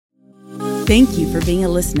Thank you for being a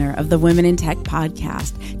listener of the Women in Tech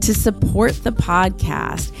podcast. To support the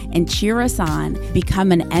podcast and cheer us on,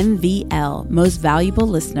 become an MVL, Most Valuable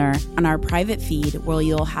Listener, on our private feed where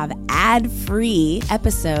you'll have ad-free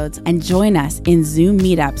episodes and join us in Zoom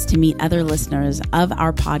meetups to meet other listeners of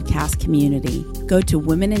our podcast community. Go to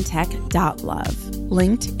womenintech.love,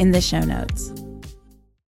 linked in the show notes.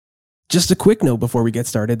 Just a quick note before we get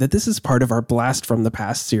started that this is part of our Blast from the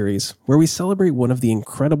Past series, where we celebrate one of the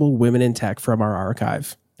incredible women in tech from our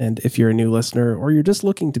archive. And if you're a new listener or you're just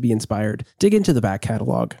looking to be inspired, dig into the back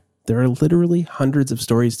catalog. There are literally hundreds of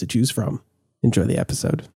stories to choose from. Enjoy the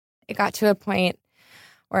episode. It got to a point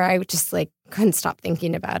where I just couldn't stop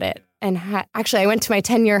thinking about it. And actually, I went to my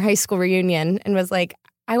 10-year high school reunion and was like,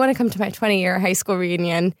 I want to come to my 20-year high school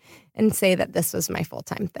reunion and say that this was my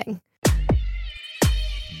full-time thing.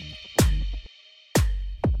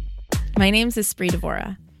 My name's Espree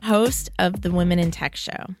Devora, host of the Women in Tech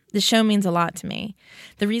Show. The show means a lot to me.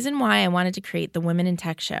 The reason why I wanted to create the Women in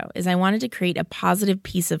Tech Show is I wanted to create a positive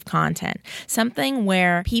piece of content, something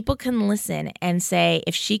where people can listen and say,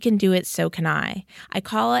 if she can do it, so can I. I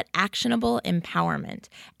call it actionable empowerment.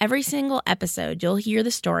 Every single episode, you'll hear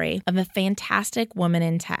the story of a fantastic woman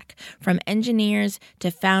in tech, from engineers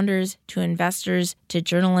to founders to investors to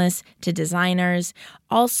journalists to designers,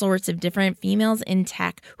 all sorts of different females in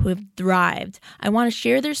tech who have thrived. I want to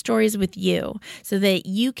share their stories with you so that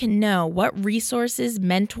you can know what resources,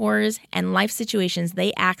 mentors, and life situations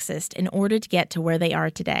they accessed in order to get to where they are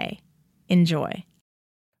today. Enjoy.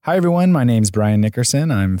 Hi, everyone. My name's Brian Nickerson.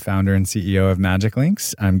 I'm founder and CEO of Magic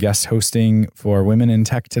Links. I'm guest hosting for Women in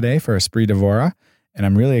Tech today for Espree Devora, and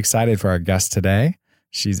I'm really excited for our guest today.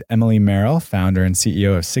 She's Emily Merrill, founder and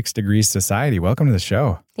CEO of 6 Degrees Society. Welcome to the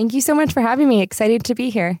show. Thank you so much for having me. Excited to be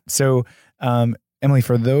here. So, Emily,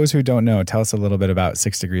 for those who don't know, tell us a little bit about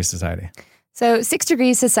 6 Degrees Society. So 6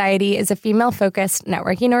 Degrees Society is a female-focused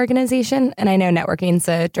networking organization, and I know networking's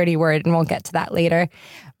a dirty word, and we'll get to that later.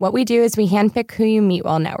 What we do is we handpick who you meet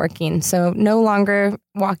while networking. So no longer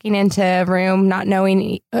walking into a room, not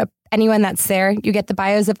knowing anyone that's there. You get the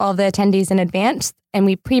bios of all the attendees in advance, and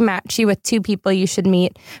we pre-match you with 2 people you should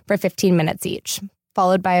meet for 15 minutes each,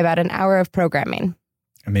 followed by about an hour of programming.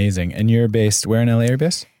 Amazing. And you're based where in LA are you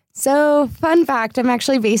based? So, fun fact, I'm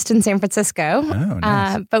actually based in San Francisco, Oh,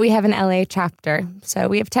 nice. But we have an LA chapter. So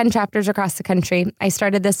we have 10 chapters across the country. I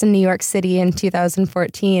started this in New York City in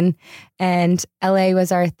 2014, and LA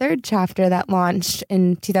was our 3rd chapter that launched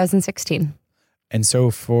in 2016. And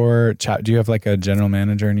so do you have like a general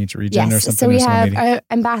manager in each region or something? So we have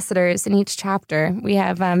ambassadors in each chapter. We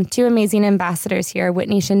have 2 amazing ambassadors here,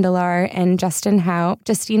 Whitney Schindler and Justine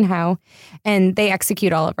Howe, and they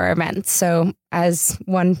execute all of our events. So as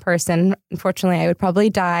one person, unfortunately, I would probably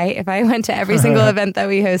die if I went to every single event that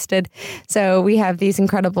we hosted. So we have these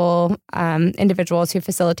incredible individuals who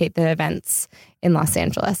facilitate the events in Los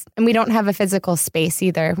Angeles. And we don't have a physical space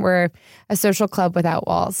either. We're a social club without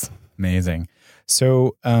walls. Amazing.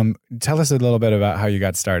 So tell us a little bit about how you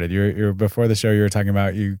got started. You're before the show, you were talking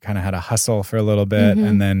about you kind of had a hustle for a little bit,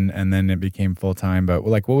 and then it became full-time. But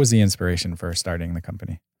what was the inspiration for starting the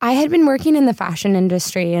company? I had been working in the fashion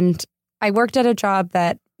industry, and I worked at a job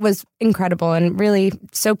that was incredible and really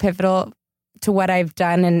so pivotal to what I've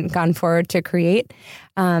done and gone forward to create.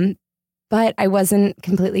 But I wasn't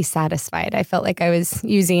completely satisfied. I felt like I was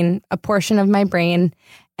using a portion of my brain,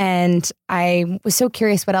 and I was so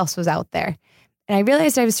curious what else was out there. And I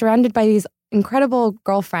realized I was surrounded by these incredible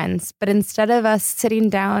girlfriends, but instead of us sitting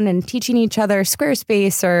down and teaching each other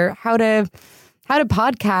Squarespace or how to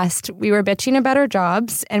podcast, we were bitching about our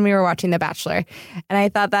jobs and we were watching The Bachelor. And I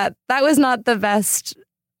thought that was not the best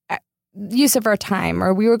use of our time,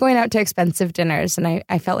 or we were going out to expensive dinners, and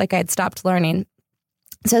I felt like I had stopped learning.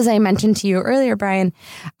 So as I mentioned to you earlier, Brian,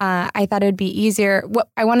 I thought it would be easier.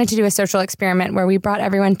 I wanted to do a social experiment where we brought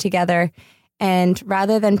everyone together, and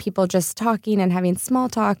rather than people just talking and having small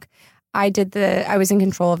talk, I was in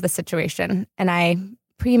control of the situation, and I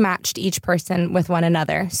pre-matched each person with one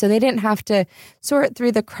another. So they didn't have to sort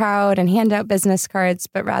through the crowd and hand out business cards,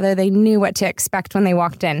 but rather they knew what to expect when they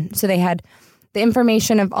walked in. So they had the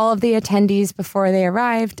information of all of the attendees before they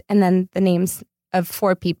arrived, and then the names of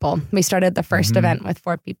 4 people. We started the first event with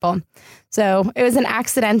 4 people. So it was an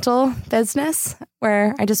accidental business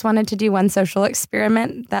where I just wanted to do one social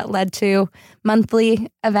experiment that led to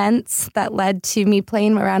monthly events, that led to me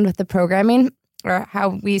playing around with the programming or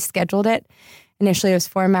how we scheduled it. Initially, it was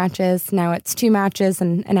 4 matches. Now it's 2 matches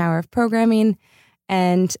and an hour of programming.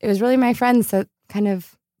 And it was really my friends that kind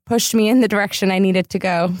of pushed me in the direction I needed to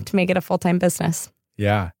go to make it a full-time business.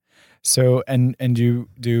 Yeah. So, and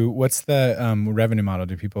what's the revenue model?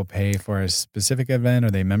 Do people pay for a specific event?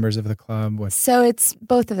 Are they members of the club? So it's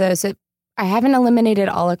both of those. I haven't eliminated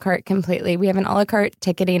a la carte completely. We have an a la carte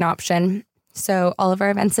ticketing option. So all of our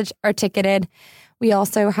events are ticketed. We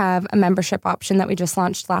also have a membership option that we just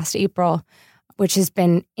launched last April, which has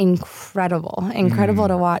been incredible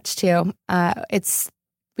to watch too.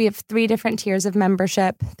 We have 3 different tiers of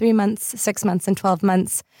membership: 3 months, 6 months, and 12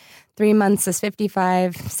 months. 3 months is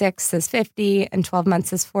 $55, 6 is $50, and 12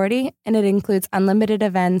 months is $40. And it includes unlimited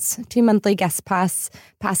events, 2 monthly guest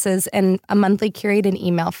passes, and a monthly curated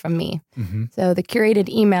email from me. Mm-hmm. So the curated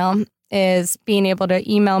email is being able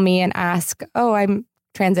to email me and ask, I'm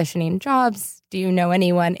transitioning jobs. Do you know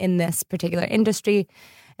anyone in this particular industry?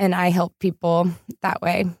 And I help people that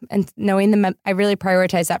way. And knowing them, I really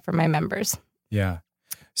prioritize that for my members. Yeah.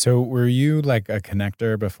 So were you like a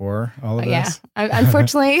connector before all of this? Yeah.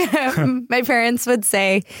 Unfortunately, my parents would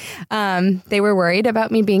say they were worried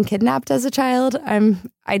about me being kidnapped as a child.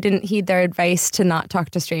 I didn't heed their advice to not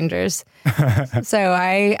talk to strangers. So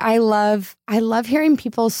I love hearing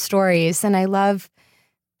people's stories, and I love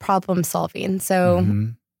problem solving. So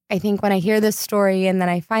I think when I hear this story and then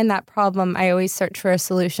I find that problem, I always search for a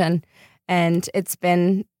solution. And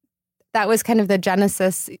that was kind of the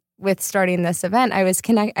genesis with starting this event.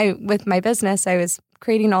 With my business, I was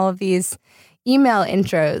creating all of these email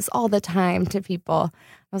intros all the time to people.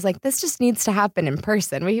 I was like, this just needs to happen in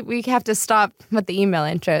person. We have to stop with the email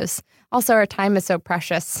intros. Also, our time is so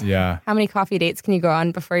precious. Yeah. How many coffee dates can you go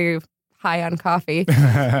on before you're high on coffee?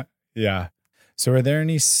 Yeah. So are there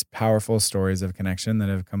any powerful stories of connection that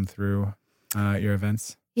have come through your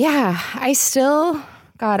events? Yeah. I still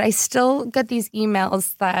get these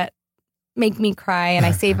emails that make me cry, and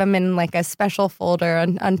I save them in like a special folder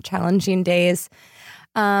on challenging days.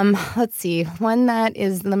 Let's see. One that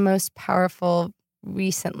is the most powerful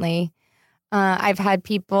recently. I've had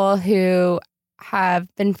people who have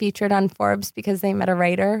been featured on Forbes because they met a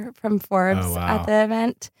writer from Forbes at the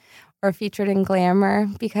event, or featured in Glamour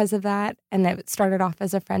because of that. And it started off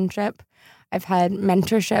as a friendship. I've had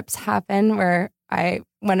mentorships happen where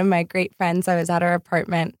one of my great friends, I was at her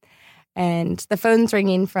apartment, and the phone's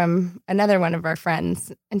ringing from another one of our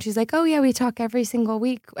friends. And she's like, oh yeah, we talk every single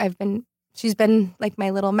week. She's been like my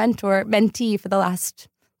little mentee for the last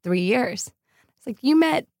 3 years. It's like, you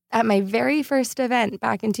met at my very first event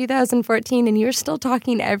back in 2014 and you're still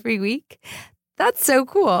talking every week. That's so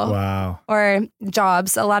cool. Wow. Or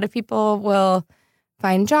jobs. A lot of people will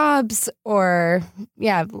find jobs, or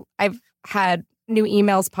I've had new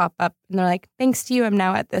emails pop up and they're like, thanks to you, I'm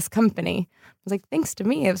now at this company. I was like, thanks to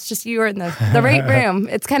me. It was just you were in the right room.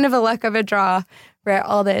 It's kind of a luck of a draw for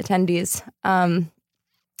all the attendees.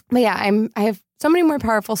 But yeah, I have so many more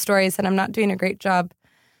powerful stories that I'm not doing a great job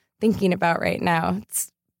thinking about right now.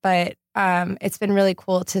 But it's been really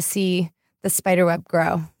cool to see the spiderweb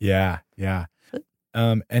grow. Yeah, yeah.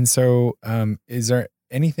 And so, is there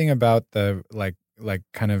anything about the like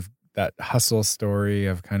kind of that hustle story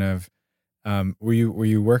of kind of were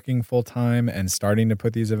you working full time and starting to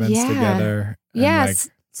put these events together? Yes.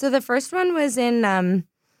 So the first one was in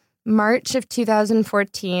March of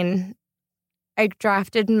 2014. I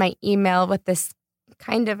drafted my email with this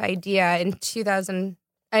kind of idea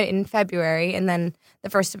in February, and then the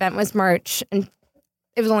first event was March, and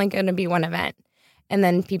it was only going to be one event. And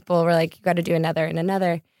then people were like, you got to do another and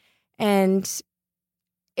another. And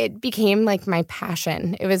it became like my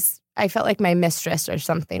passion. I felt like my mistress or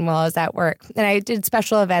something while I was at work. And I did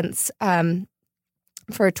special events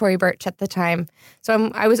for Tory Burch at the time. So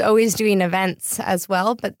I was always doing events as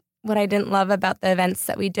well. But what I didn't love about the events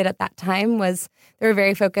that we did at that time was they were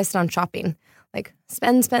very focused on shopping. Like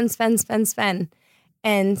spend.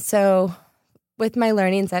 And so with my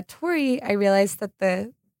learnings at Tory, I realized that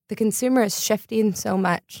the consumer is shifting so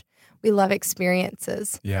much. We love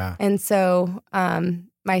experiences. Yeah. And so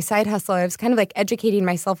my side hustle, I was kind of like educating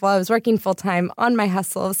myself while I was working full time on my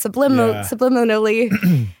hustle,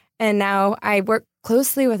 subliminally. And now I work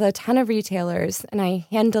closely with a ton of retailers, and I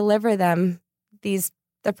hand deliver them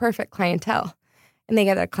the perfect clientele. And they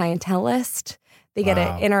get a clientele list. They get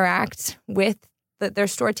to interact with their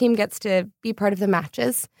store team, gets to be part of the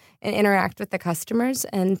matches and interact with the customers.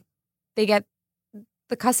 And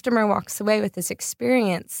the customer walks away with this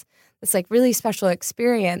experience, this like really special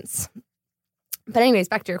experience. But anyways,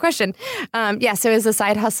 back to your question. So it was a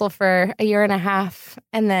side hustle for a year and a half.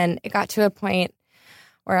 And then it got to a point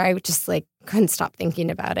where I just like couldn't stop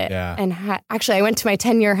thinking about it. Yeah. And actually I went to my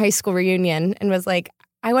 10-year high school reunion and was like,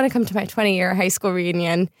 I want to come to my 20-year high school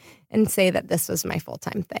reunion and say that this was my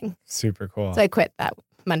full-time thing. Super cool. So I quit that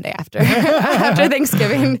Monday after after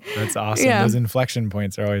Thanksgiving. That's awesome. Yeah. Those inflection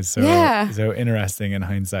points are always so interesting in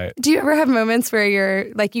hindsight. Do you ever have moments where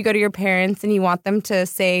you're like, you go to your parents and you want them to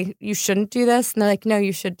say, you shouldn't do this? And they're like, no,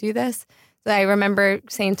 you should do this. So I remember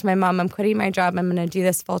saying to my mom, I'm quitting my job. I'm going to do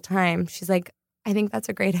this full time. She's like, I think that's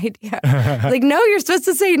a great idea. Like, no, you're supposed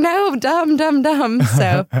to say no, dumb.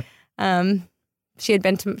 So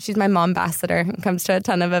she's my mom ambassador and comes to a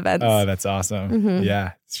ton of events. Oh, that's awesome. Mm-hmm.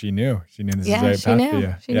 Yeah. She knew this is the Yeah, right she path knew. for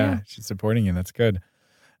you. She Yeah. knew. She's supporting you. That's good.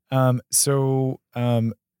 So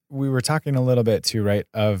we were talking a little bit too, right?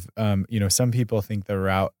 Of, some people think the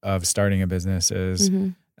route of starting a business is,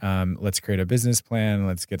 let's create a business plan.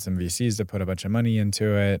 Let's get some VCs to put a bunch of money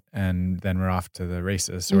into it. And then we're off to the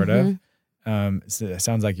races, sort of. So it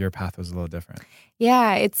sounds like your path was a little different.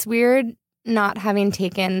 Yeah, it's weird not having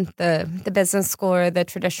taken the business school or the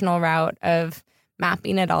traditional route of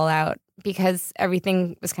mapping it all out, because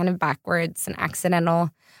everything was kind of backwards and accidental.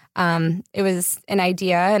 It was an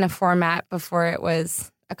idea and a format before it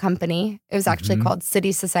was a company. It was actually called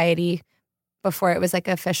City Society before it was like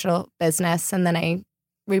official business. And then I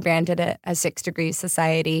rebranded it as 6 Degrees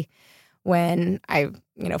Society when I,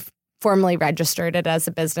 formally registered it as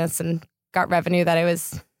a business and got revenue that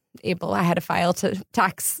I had to file to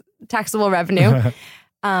taxable revenue.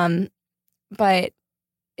 But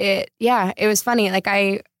it was funny. Like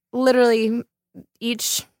I literally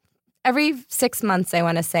every 6 months, I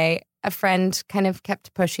want to say, a friend kind of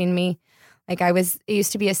kept pushing me. Like it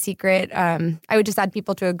used to be a secret. I would just add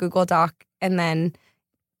people to a Google Doc and then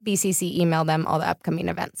BCC email them all the upcoming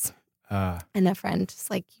events. And a friend is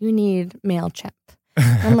like, you need MailChimp.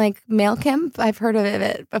 I'm like, MailChimp? I've heard of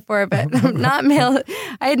it before, but not Mail.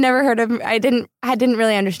 I had never heard of. I didn't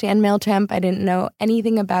really understand MailChimp. I didn't know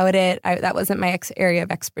anything about it. That wasn't my area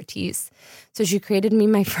of expertise. So she created me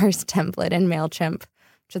my first template in MailChimp,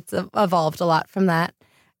 which has evolved a lot from that.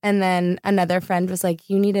 And then another friend was like,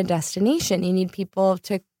 you need a destination. You need people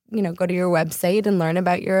to, go to your website and learn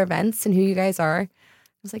about your events and who you guys are.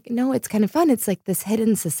 I was like, no, it's kind of fun. It's like this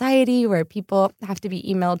hidden society where people have to be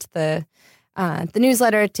emailed to the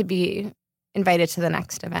newsletter to be invited to the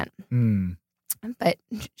next event. But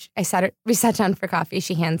we sat down for coffee.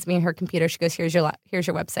 She hands me her computer. She goes, here's your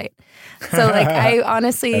website. So like, I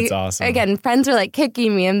honestly, that's awesome. Again, friends are like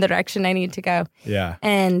kicking me in the direction I need to go. Yeah.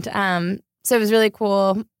 And so it was really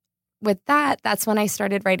cool. With that, that's when I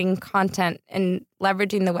started writing content and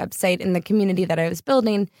leveraging the website and the community that I was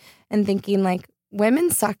building and thinking like, women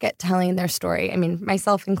suck at telling their story. I mean,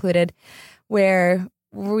 myself included, where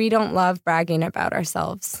we don't love bragging about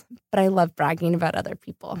ourselves, but I love bragging about other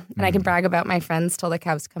people. And I can brag about my friends till the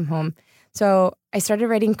cows come home. So I started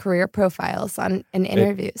writing career profiles and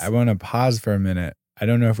interviews. I want to pause for a minute. I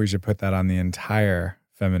don't know if we should put that on the entire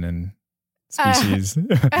feminine species.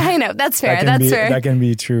 I know. That's fair. Fair. That can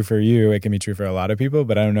be true for you. It can be true for a lot of people,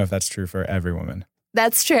 but I don't know if that's true for every woman.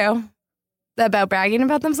 That's true. About bragging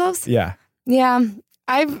about themselves? Yeah. Yeah.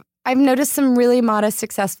 I've noticed some really modest,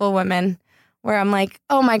 successful women where I'm like,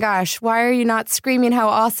 oh my gosh, why are you not screaming how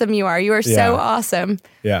awesome you are? You are so awesome.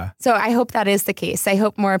 Yeah. So I hope that is the case. I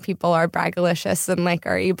hope more people are braggalicious and like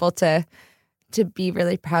are able to be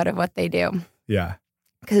really proud of what they do. Yeah.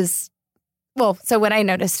 Because, so what I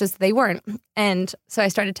noticed is they weren't. And so I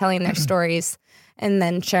started telling their stories and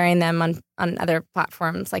then sharing them on other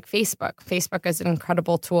platforms like Facebook. Facebook is an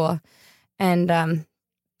incredible tool. And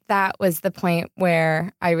that was the point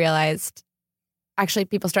where I realized actually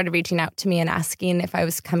people started reaching out to me and asking if I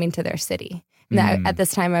was coming to their city. And at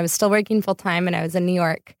this time I was still working full time and I was in New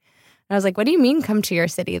York. And I was like, what do you mean come to your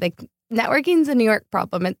city? Like networking's a New York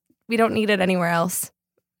problem. We don't need it anywhere else.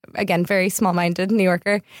 Again, very small-minded New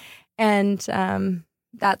Yorker. And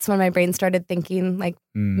that's when my brain started thinking like,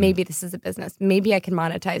 maybe this is a business. Maybe I can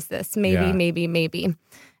monetize this. Maybe.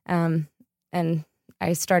 And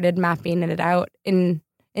I started mapping it out in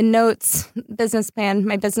notes, business plan.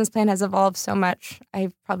 My business plan has evolved so much.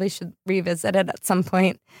 I probably should revisit it at some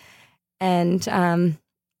point. And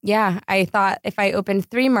I thought if I opened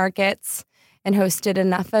 3 markets and hosted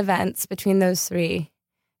enough events between those 3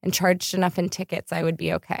 and charged enough in tickets, I would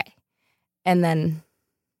be okay. And then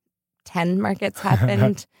 10 markets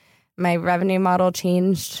happened. My revenue model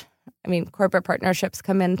changed. I mean, corporate partnerships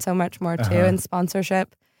come in so much more too, and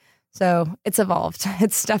sponsorship. So it's evolved.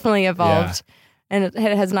 It's definitely evolved. Yeah. And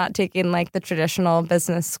it has not taken like the traditional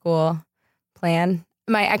business school plan.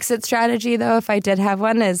 My exit strategy, though, if I did have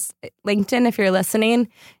one, is LinkedIn. If you're listening,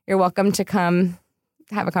 you're welcome to come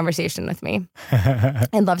have a conversation with me.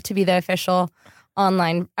 I'd love to be the official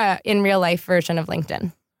online, in real life version of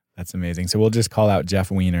LinkedIn. That's amazing. So we'll just call out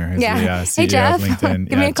Jeff Weiner, who's the CEO hey, Jeff. of LinkedIn.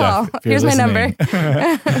 Give me a call. Jeff, here's my number.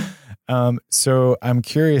 So I'm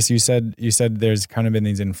curious, you said there's kind of been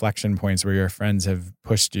these inflection points where your friends have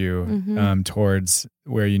pushed you towards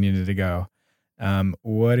where you needed to go.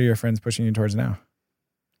 What are your friends pushing you towards now?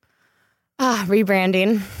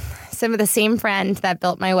 Rebranding. Some of the same friend that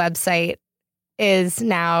built my website is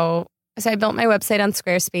now, so I built my website on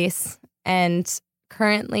Squarespace, and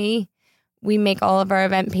currently we make all of our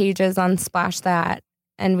event pages on Splash That,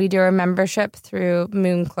 and we do our membership through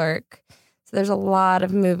Moonclerk. So there's a lot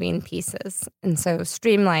of moving pieces. And so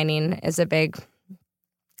streamlining is a big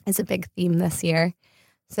theme this year.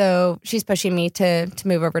 So she's pushing me to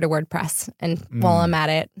move over to WordPress, and while I'm at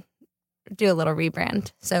it, do a little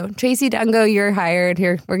rebrand. So Tracy Dungo, you're hired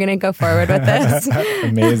here. We're going to go forward with this.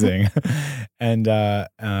 Amazing. And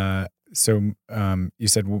so you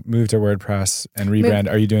said move to WordPress and rebrand.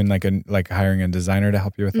 Are you doing like hiring a designer to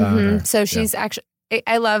help you with that? So she's actually,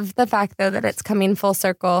 I love the fact though that it's coming full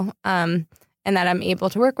circle, and that I'm able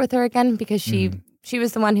to work with her again, because she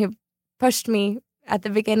was the one who pushed me at the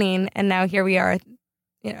beginning, and now here we are,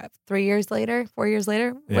 4 years later. What year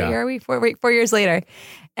are we? 4 years later.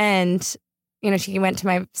 And, she went to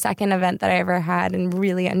my second event that I ever had and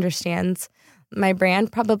really understands my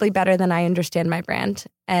brand probably better than I understand my brand,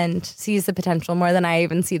 and sees the potential more than I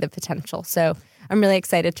even see the potential. So I'm really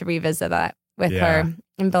excited to revisit that with her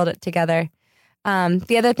and build it together.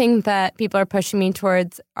 The other thing that people are pushing me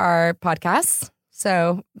towards are podcasts.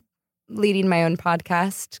 So leading my own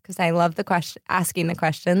podcast, because I love asking the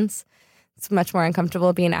questions. It's much more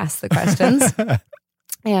uncomfortable being asked the questions.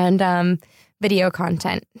 And video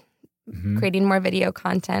content, creating more video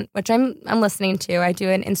content, which I'm listening to. I do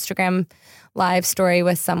an Instagram live story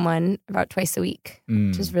with someone about twice a week,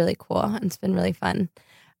 which is really cool. And it's been really fun.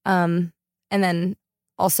 And then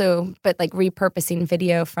also, but like repurposing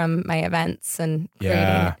video from my events and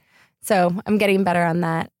creating. So I'm getting better on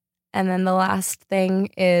that. And then the last thing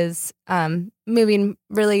is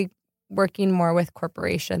working more with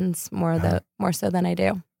corporations, more so than I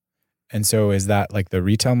do. And so is that like the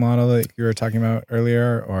retail model that you were talking about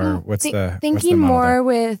earlier, or what's the thinking model more there?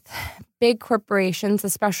 with big corporations,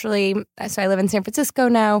 especially, so I live in San Francisco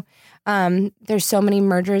now. There's so many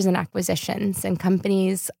mergers and acquisitions, and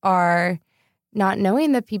companies are not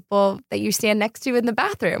knowing the people that you stand next to in the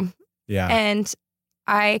bathroom. Yeah. And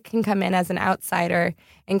I can come in as an outsider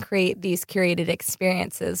and create these curated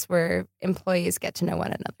experiences where employees get to know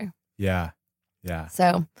one another. Yeah. Yeah.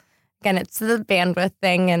 So again, it's the bandwidth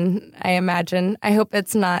thing. And I hope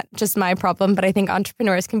it's not just my problem, but I think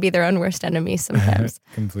entrepreneurs can be their own worst enemies sometimes.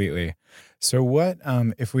 Completely. So what,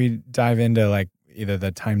 if we dive into like either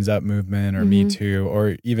the Time's Up movement or Me Too,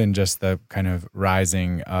 or even just the kind of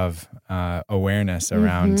rising of awareness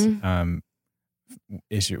around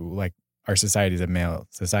issue, like our society is a male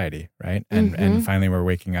society, right? And finally we're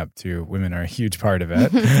waking up to women are a huge part of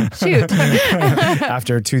it. Shoot.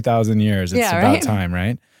 After 2,000 years, it's about time,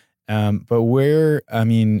 right? But what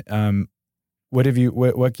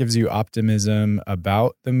gives you optimism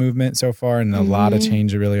about the movement so far, and a lot of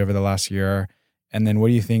change really over the last year? And then what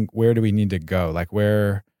do you think, where do we need to go? Like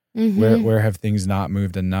where have things not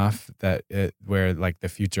moved enough where like the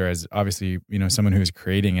future is obviously, someone who's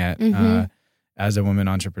creating it, as a woman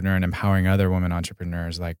entrepreneur and empowering other women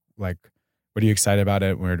entrepreneurs, like what are you excited about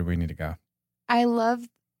it? Where do we need to go?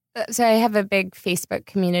 So I have a big Facebook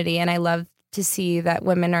community, and I love to see that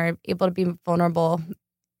women are able to be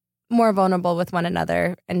more vulnerable with one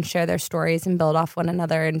another and share their stories and build off one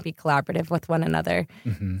another and be collaborative with one another.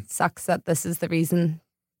 Sucks that this is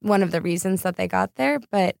one of the reasons that they got there.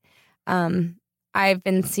 But I've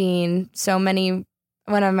been seeing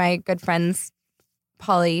one of my good friends,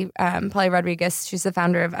 Polly Rodriguez, she's the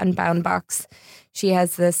founder of Unbound Box. She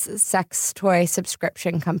has this sex toy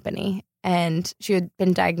subscription company, and she had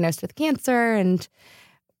been diagnosed with cancer, and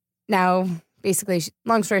now basically,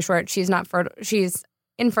 long story short, she's not fertile. She's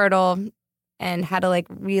infertile and had to like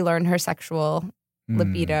relearn her sexual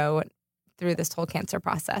libido through this whole cancer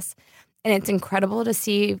process. And it's incredible to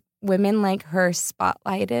see women like her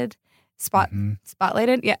spotlighted,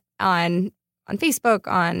 on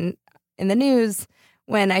Facebook, in the news,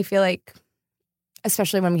 when I feel like,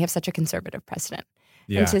 especially when we have such a conservative president,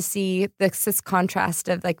 and to see this contrast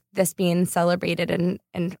of like this being celebrated and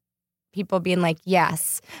people being like,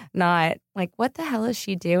 yes, not like, what the hell is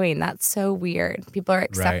she doing? That's so weird. People are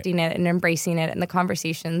accepting it and embracing it, and the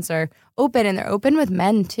conversations are open, and they're open with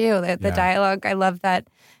men too. The dialogue, I love that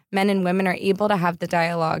men and women are able to have the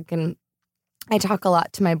dialogue. And I talk a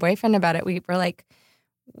lot to my boyfriend about it. We were like,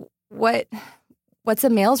 what's a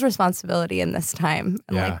male's responsibility in this time?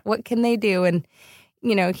 And like, what can they do? And,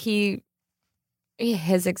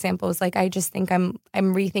 his example was like, I just think I'm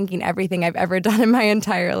rethinking everything I've ever done in my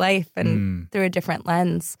entire life and through a different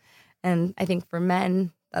lens. And I think for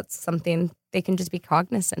men, that's something they can just be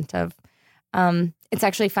cognizant of. It's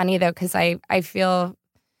actually funny though, because I feel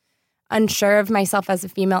unsure of myself as a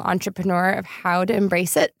female entrepreneur of how to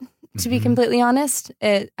embrace it, to be completely honest.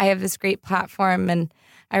 I have this great platform, and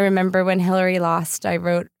I remember when Hillary lost, I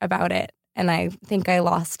wrote about it, and I think I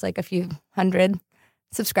lost like a few hundred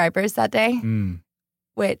subscribers that day,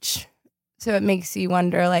 so it makes you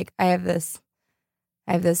wonder, like, I have this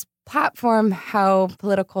platform, how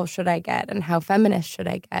political should I get and how feminist should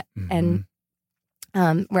I get? And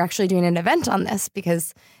we're actually doing an event on this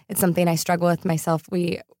because it's something I struggle with myself.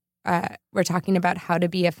 We're talking about how to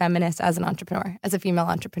be a feminist as an entrepreneur, as a female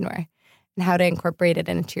entrepreneur, and how to incorporate it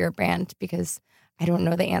into your brand, because I don't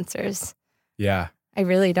know the answers. Yeah. I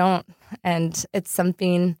really don't. And it's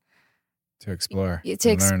something to explore.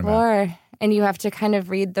 And you have to kind of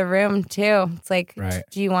read the room too. It's like,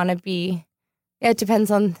 do you want to be, it depends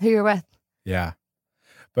on who you're with. Yeah.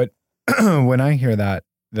 But when I hear that,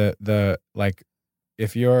 the like,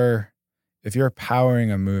 if you're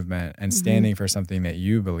powering a movement and standing for something that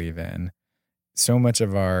you believe in, so much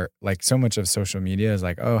of social media is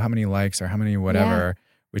like, oh, how many likes or how many whatever,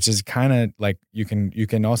 which is kind of like, you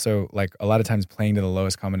can also, like, a lot of times playing to the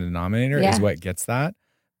lowest common denominator is what gets that.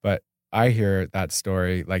 But I hear that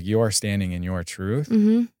story, like, you're standing in your truth,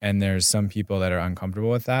 and there's some people that are uncomfortable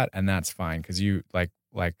with that, and that's fine, because you right?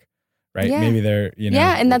 Yeah. Maybe they're,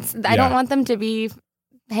 and that's, I don't want them to be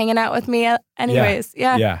hanging out with me anyways.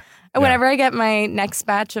 Yeah. And whenever I get my next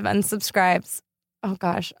batch of unsubscribes, oh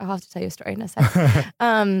gosh, I'll have to tell you a story in a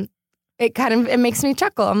second. It makes me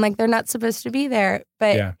chuckle. I'm like, they're not supposed to be there.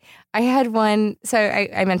 But I had one, so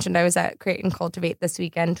I mentioned I was at Create and Cultivate this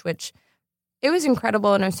weekend, which it was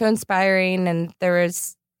incredible and it was so inspiring. And there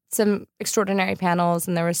was some extraordinary panels,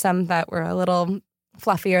 and there were some that were a little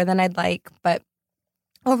fluffier than I'd like. But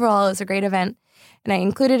overall, it was a great event. And I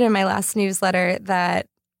included in my last newsletter that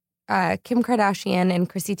Kim Kardashian and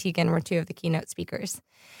Chrissy Teigen were two of the keynote speakers.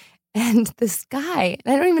 And this guy,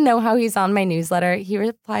 I don't even know how he's on my newsletter, he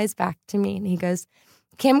replies back to me and he goes,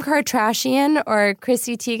 Kim Kardashian or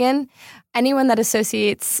Chrissy Teigen, anyone that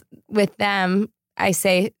associates with them, I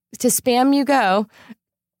say, to spam you go.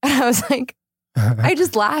 And I was like, I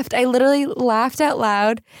just laughed. I literally laughed out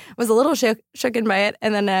loud, was a little shooken by it,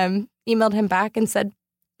 and then emailed him back and said,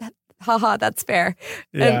 haha, that's fair.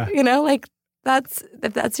 Yeah. And, like,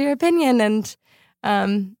 if that's your opinion. And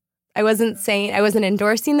I wasn't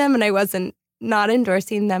endorsing them, and I wasn't not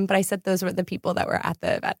endorsing them, but I said those were the people that were at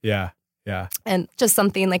the event. Yeah. Yeah. And just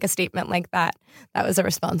something like a statement like that was a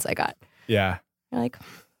response I got. Yeah. You're like,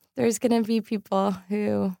 there's going to be people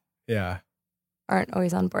who aren't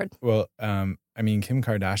always on board. Well, I mean, Kim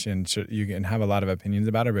Kardashian, you can have a lot of opinions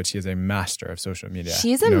about her, but she is a master of social media.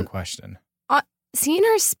 No question. Seeing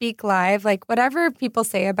her speak live, like, whatever people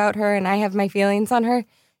say about her, and I have my feelings on her,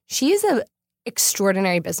 she's an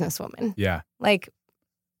extraordinary businesswoman. Yeah. Like,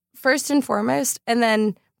 first and foremost, and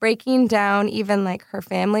then breaking down even like her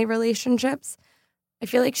family relationships. I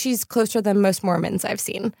feel like she's closer than most Mormons I've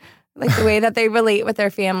seen. Like the way that they relate with their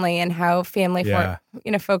family and how family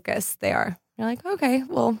focused they are. You're like, okay,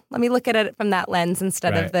 well, let me look at it from that lens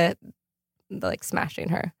instead of the like smashing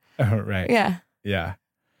her. Oh, right. Yeah. Yeah.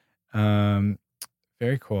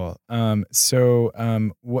 Very cool. So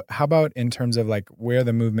how about in terms of like where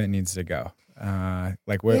the movement needs to go?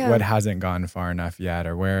 Like what hasn't gone far enough yet,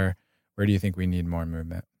 or where do you think we need more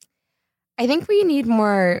movement? I think we need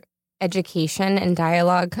more education and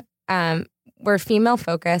dialogue. We're female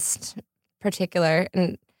focused, particular,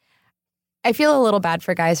 and I feel a little bad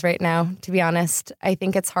for guys right now, to be honest. I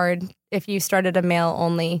think it's hard. If you started a male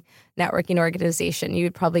only networking organization, you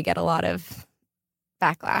would probably get a lot of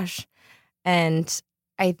backlash. And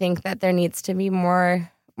I think that there needs to be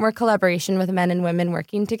more collaboration with men and women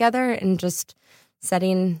working together and just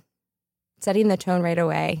setting the tone right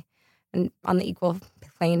away and on the equal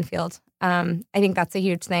playing field. I think that's a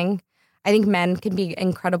huge thing. I think men can be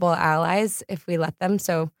incredible allies if we let them.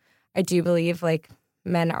 So I do believe like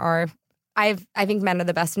men are, I think men are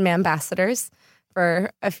the best ambassadors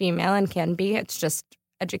for a female and can be. It's just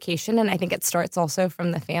education. And I think it starts also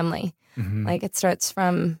from the family. Mm-hmm. Like it starts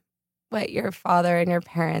from what your father and your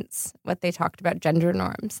parents, what they talked about gender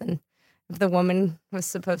norms. And if the woman was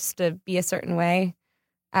supposed to be a certain way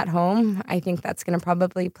at home, I think that's going to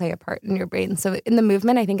probably play a part in your brain. So in the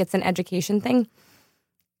movement, I think it's an education thing.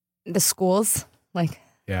 The schools, like,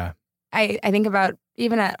 yeah, I think about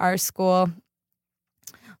even at our school,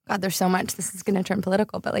 God, there's so much, this is going to turn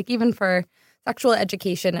political, but like even for sexual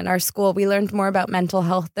education in our school. We learned more about mental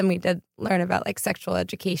health than we did learn about like sexual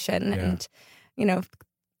education. And,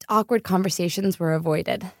 awkward conversations were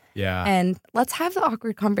avoided. Yeah. And let's have the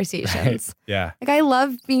awkward conversations. Right. Yeah. Like I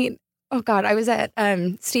love being, I was at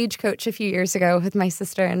Stagecoach a few years ago with my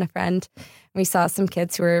sister and a friend. We saw some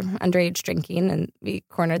kids who were underage drinking and we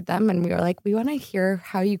cornered them and we were like, we want to hear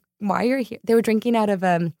why you're here. They were drinking out of,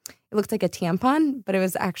 it looked like a tampon, but it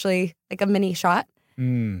was actually like a mini shot.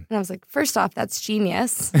 And I was like, first off, that's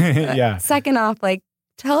genius. Yeah. Second off, like,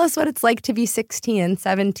 tell us what it's like to be 16 and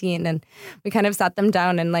 17. And we kind of sat them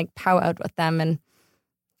down and like powwowed with them. And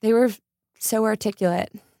they were so articulate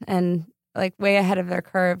and like way ahead of their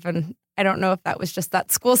curve. And I don't know if that was just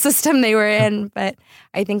that school system they were in, but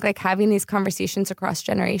I think like having these conversations across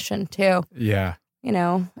generation too. Yeah.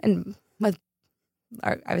 And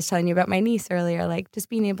I was telling you about my niece earlier, like just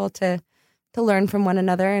being able to learn from one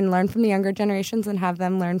another and learn from the younger generations and have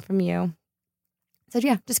them learn from you. So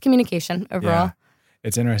yeah, just communication overall. Yeah.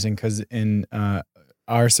 It's interesting because in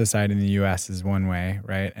our society in the U.S. is one way,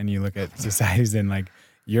 right? And you look at societies in like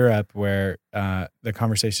Europe where the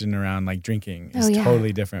conversation around like drinking is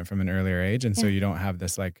totally different from an earlier age. And so you don't have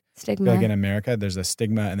this like stigma. Like in America, there's a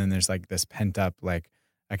stigma and then there's like this pent up like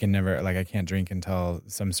I can't drink until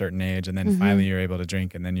some certain age, and then finally you're able to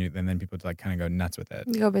drink, and then people like kind of go nuts with it.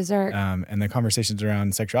 You go berserk. And the conversations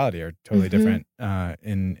around sexuality are totally different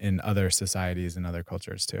in other societies and other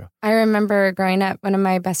cultures too. I remember growing up, one of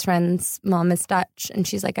my best friends' mom is Dutch, and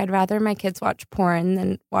she's like, "I'd rather my kids watch porn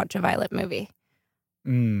than watch a violent movie."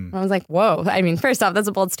 And I was like, "Whoa!" I mean, first off, that's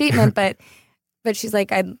a bold statement, but she's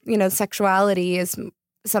like, sexuality is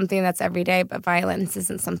something that's every day, but violence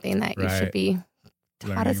isn't something that you should be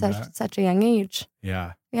taught at such a young age.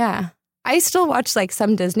 Yeah. Yeah. I still watch like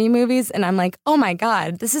some Disney movies and I'm like, oh my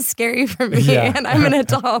God, this is scary for me. And I'm an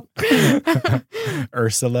adult.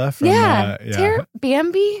 Ursula from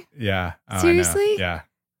Bambi? Yeah. Oh, seriously? Yeah.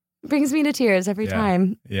 Brings me to tears every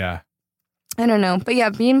time. Yeah. I don't know. But yeah,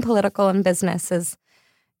 being political in business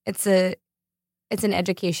it's an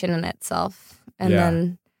education in itself. And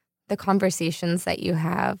then the conversations that you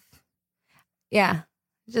have. Yeah.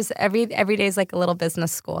 Just every day is like a little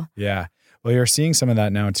business school. Yeah. Well, you're seeing some of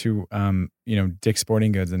that now too. Dick's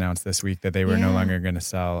Sporting Goods announced this week that they were no longer going to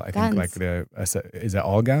sell, I think like is it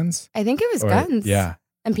all guns? I think it was guns. Yeah.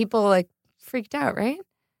 And people like freaked out, right?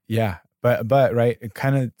 Yeah. But right,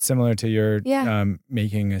 kind of similar to your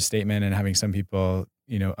making a statement and having some people,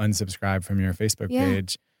 unsubscribe from your Facebook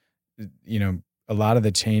page. A lot of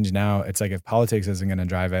the change now, it's like if politics isn't going to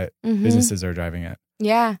drive it, businesses are driving it.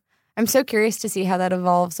 Yeah. I'm so curious to see how that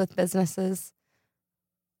evolves with businesses.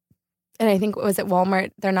 And I think, was it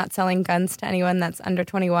Walmart? They're not selling guns to anyone that's under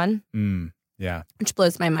 21. Yeah. Which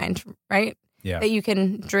blows my mind, right? Yeah. That you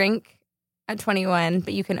can drink at 21,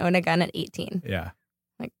 but you can own a gun at 18. Yeah.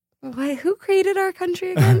 Like, what? Who created our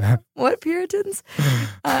country again? What Puritans?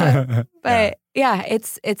 But yeah,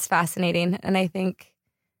 it's fascinating. And I think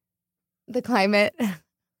the climate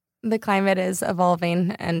is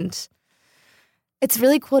evolving, and it's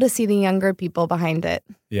really cool to see the younger people behind it.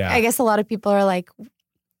 Yeah. I guess a lot of people are like,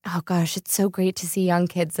 oh gosh, it's so great to see young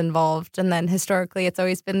kids involved. And then historically, it's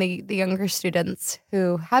always been the younger students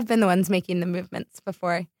who have been the ones making the movements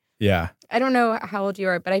before. Yeah. I don't know how old you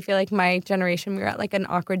are, but I feel like my generation, we were at like an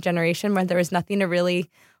awkward generation where there was nothing to really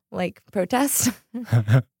like protest.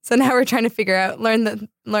 So now we're trying to figure out, learn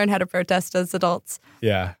how to protest as adults.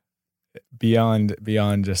 Yeah. Beyond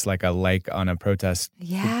just like a like on a protest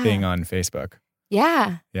thing on Facebook.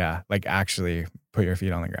 Yeah. Yeah. Like actually put your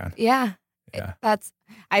feet on the ground. Yeah. Yeah.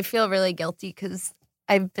 I feel really guilty because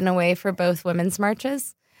I've been away for both women's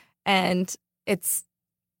marches, and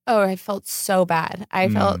I felt so bad. I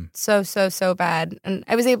felt so bad. And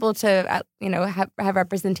I was able to, have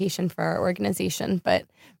representation for our organization, but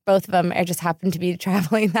both of them, I just happened to be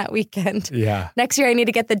traveling that weekend. Yeah. Next year I need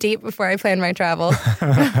to get the date before I plan my travel.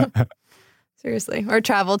 Seriously. Or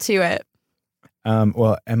travel to it.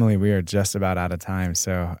 Well, Emily, we are just about out of time,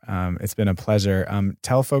 so it's been a pleasure.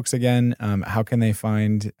 Tell folks again, how can they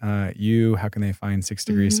find you? How can they find 6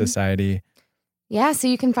 Degrees Society? Yeah, so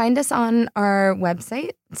you can find us on our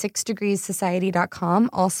website, 6degreessociety.com,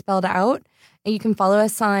 all spelled out. And you can follow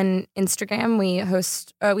us on Instagram. We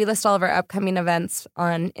list all of our upcoming events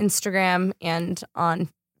on Instagram and on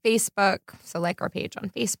Facebook. So like our page on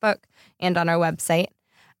Facebook and on our website.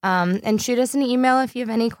 And shoot us an email if you have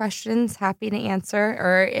any questions, happy to answer.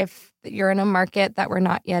 Or if you're in a market that we're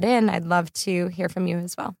not yet in, I'd love to hear from you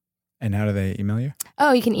as well. And how do they email you?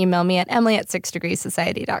 Oh, you can email me at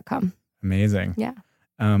emily@6degreessociety.com. Amazing. Yeah.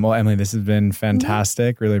 Well, Emily, this has been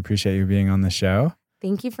fantastic. Really appreciate you being on the show.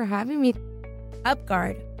 Thank you for having me.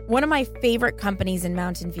 UpGuard, one of my favorite companies in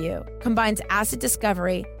Mountain View, combines asset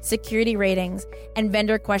discovery, security ratings, and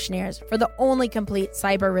vendor questionnaires for the only complete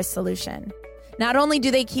cyber risk solution. Not only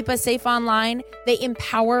do they keep us safe online, they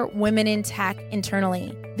empower women in tech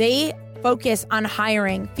internally. They focus on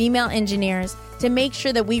hiring female engineers to make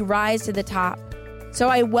sure that we rise to the top. So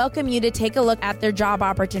I welcome you to take a look at their job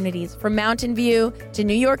opportunities from Mountain View to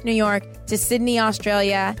New York, to Sydney,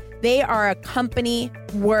 Australia. They are a company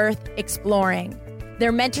worth exploring.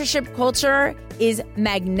 Their mentorship culture is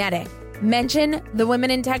magnetic. Mention the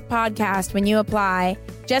Women in Tech podcast when you apply.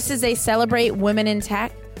 Just as they celebrate women in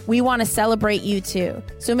tech, we want to celebrate you too.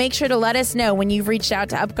 So make sure to let us know when you've reached out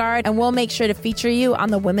to UpGuard, and we'll make sure to feature you on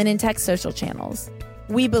the Women in Tech social channels.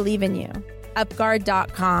 We believe in you.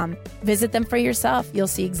 UpGuard.com. Visit them for yourself. You'll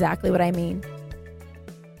see exactly what I mean.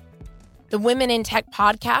 The Women in Tech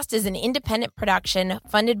podcast is an independent production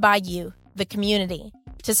funded by you, the community.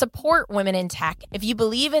 To support Women in Tech, if you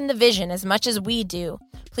believe in the vision as much as we do,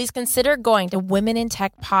 please consider going to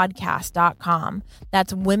womenintechpodcast.com.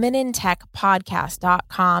 That's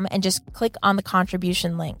womenintechpodcast.com, and just click on the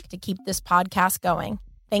contribution link to keep this podcast going.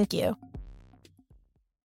 Thank you.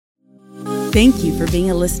 Thank you for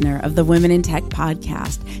being a listener of the Women in Tech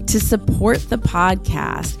podcast. To support the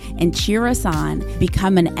podcast and cheer us on,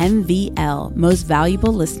 become an MVL, Most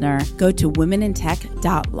Valuable Listener, go to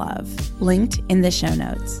womenintech.love, linked in the show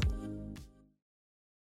notes.